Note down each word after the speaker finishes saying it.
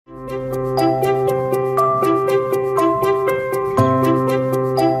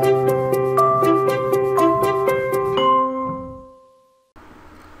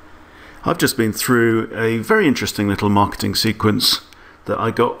I've just been through a very interesting little marketing sequence that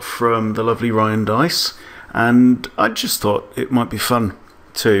I got from the lovely Ryan Deiss, and I just thought it might be fun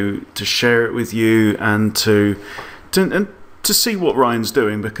to share it with you and to see what Ryan's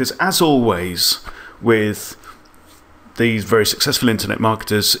doing, because as always with these very successful internet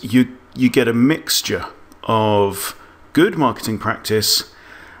marketers, you get a mixture of good marketing practice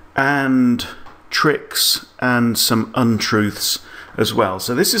and tricks and some untruths as well.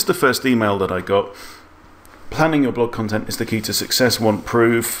 So this is the first email that I got. Planning your blog content is the key to success. Want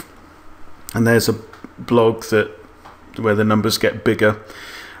proof? And there's a blog where the numbers get bigger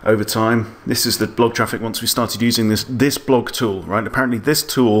over time. This is the blog traffic once we started using this blog tool, right? Apparently this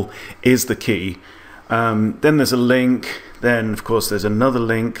tool is the key. Then there's a link. Then of course there's another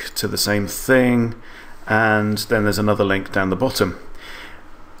link to the same thing, and then there's another link down the bottom.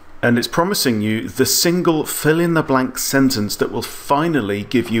 And it's promising you the single fill-in-the-blank sentence that will finally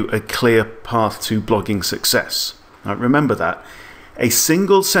give you a clear path to blogging success. Now, remember that. A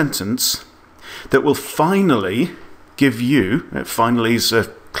single sentence that will finally give you, finally is a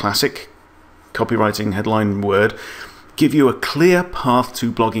classic copywriting headline word, give you a clear path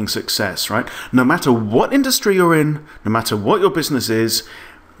to blogging success, right? No matter what industry you're in, no matter what your business is,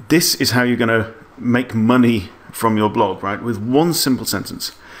 this is how you're going to make money from your blog, right? With one simple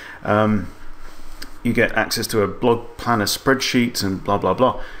sentence. You get access to a blog planner spreadsheet and blah blah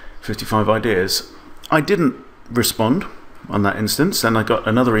blah, 55 ideas. I didn't respond on that instance, and I got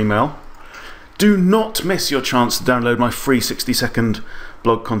another email. Do not miss your chance to download my free 60-second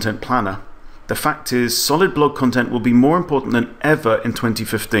blog content planner. The fact is, solid blog content will be more important than ever in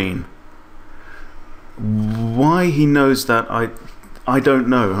 2015. Why he knows that, I don't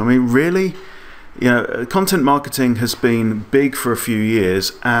know. I mean, really? You know, content marketing has been big for a few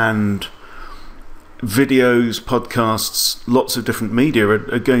years, and videos, podcasts, lots of different media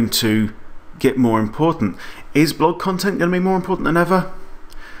are going to get more important. Is blog content going to be more important than ever?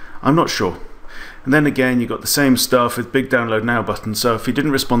 I'm not sure. And then again, you've got the same stuff with big download now button. So if you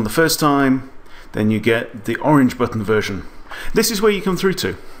didn't respond the first time, then you get the orange button version. This is where you come through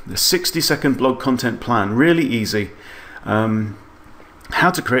to the 60-second blog content plan. Really easy. How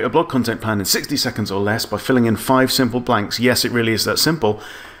to create a blog content plan in 60 seconds or less by filling in 5 simple blanks. Yes, it really is that simple.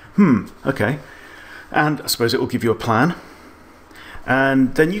 Okay. And I suppose it will give you a plan.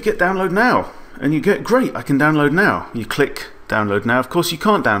 And then you get download now. And you get, great, I can download now. You click download now. Of course, you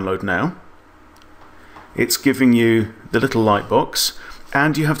can't download now. It's giving you the little light box.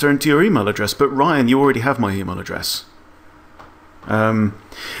 And you have to enter your email address. But Ryan, you already have my email address.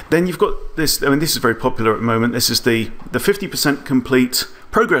 Then you've got this, I mean, this is very popular at the moment. This is the 50% complete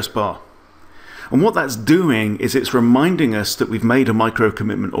progress bar. And what that's doing is it's reminding us that we've made a micro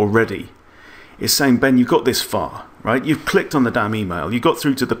commitment already. It's saying, Ben, you got this far, right? You've clicked on the damn email. You got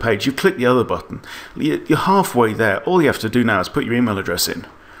through to the page. You clicked the other button. You're halfway there. All you have to do now is put your email address in.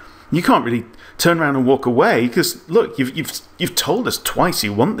 You can't really turn around and walk away because, look, you've told us twice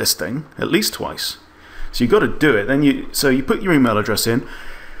you want this thing, at least twice. So you've got to do it. Then you put your email address in,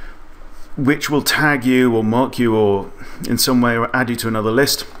 which will tag you or mark you or in some way or add you to another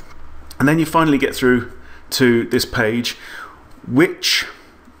list. And then you finally get through to this page, which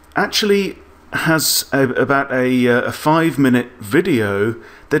actually has about a 5-minute video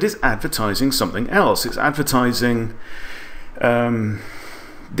that is advertising something else. It's advertising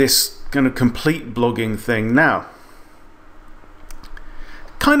this kind of complete blogging thing. Now,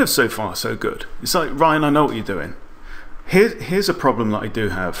 kind of so far so good. It's like, Ryan, I know what you're doing. Here's a problem that I do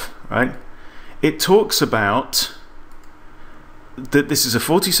have, right? It talks about that this is a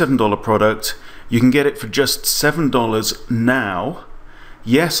 $47 product. You can get it for just $7 now.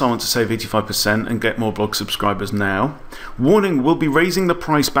 Yes, I want to save 85% and get more blog subscribers now. Warning, we'll be raising the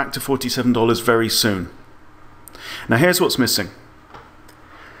price back to $47 very soon. Now here's what's missing.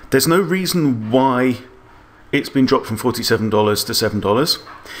 There's no reason why it's been dropped from $47 to $7.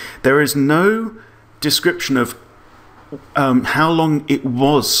 There is no description of how long it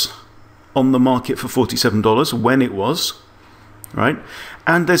was on the market for $47, when it was, right?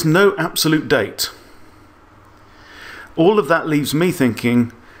 And there's no absolute date. All of that leaves me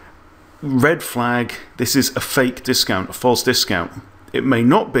thinking, red flag, this is a fake discount, a false discount. It may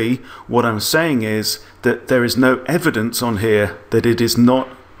not be. What I'm saying is that there is no evidence on here that it is not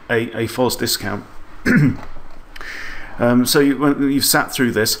a false discount. So you've sat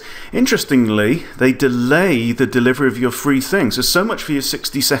through this. Interestingly, they delay the delivery of your free thing. So much for your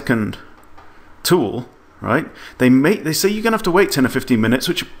 60-second tool, right? They say you're going to have to wait 10 or 15 minutes,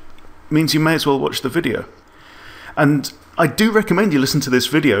 which means you may as well watch the video. And I do recommend you listen to this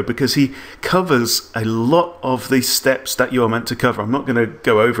video because he covers a lot of the steps that you are meant to cover. I'm not going to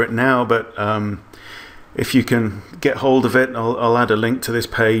go over it now, but if you can get hold of it, I'll add a link to this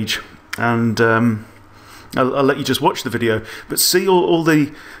page, and I'll let you just watch the video. But see all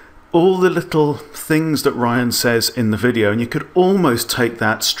the little things that Ryan says in the video, and you could almost take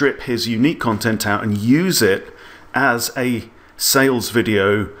that, strip his unique content out, and use it as a sales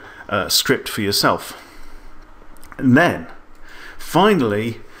video script for yourself. And then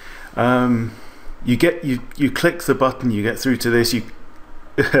finally you click the button, you get through to this, you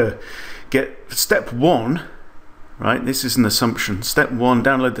get step 1, right? This is an assumption. Step 1,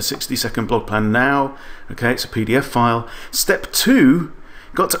 download the 60-second blog plan now. Okay, it's a PDF file. Step 2,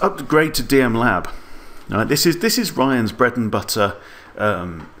 got to upgrade to DM Lab. All right, this is Ryan's bread and butter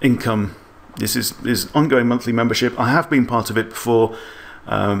income. This is his ongoing monthly membership. I have been part of it before.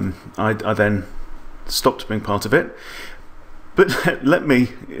 I then stopped being part of it, but let me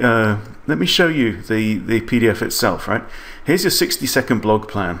show you the PDF itself. Right, here's your 60-second blog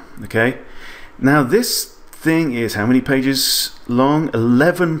plan. Okay, now this thing is how many pages long?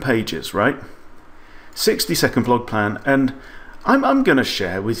 11 pages, right? 60-second blog plan, and I'm going to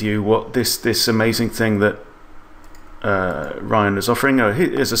share with you what this amazing thing that Ryan is offering. Oh,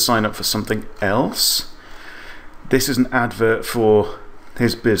 here's a sign up for something else. This is an advert for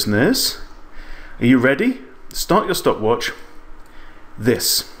his business. Are you ready? Start your stopwatch.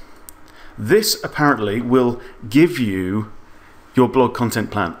 This apparently will give you your blog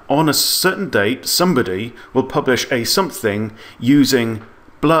content plan. On a certain date, somebody will publish a something using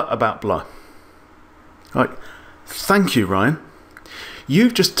blah about blah. All right. Thank you, Ryan.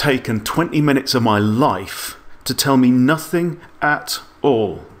 You've just taken 20 minutes of my life to tell me nothing at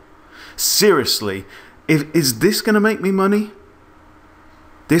all. Seriously, is this going to make me money?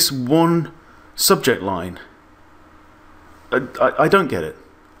 This one subject line. I don't get it.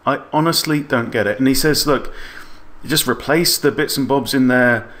 I honestly don't get it. And he says, look, you just replace the bits and bobs in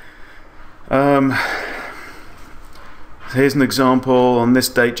there. Here's an example. On this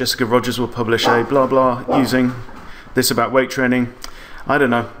date, Jessica Rogers will publish a blah blah using this about weight training. I don't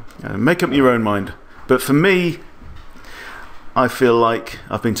know. Make up your own mind. But for me, I feel like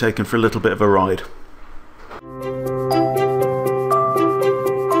I've been taken for a little bit of a ride.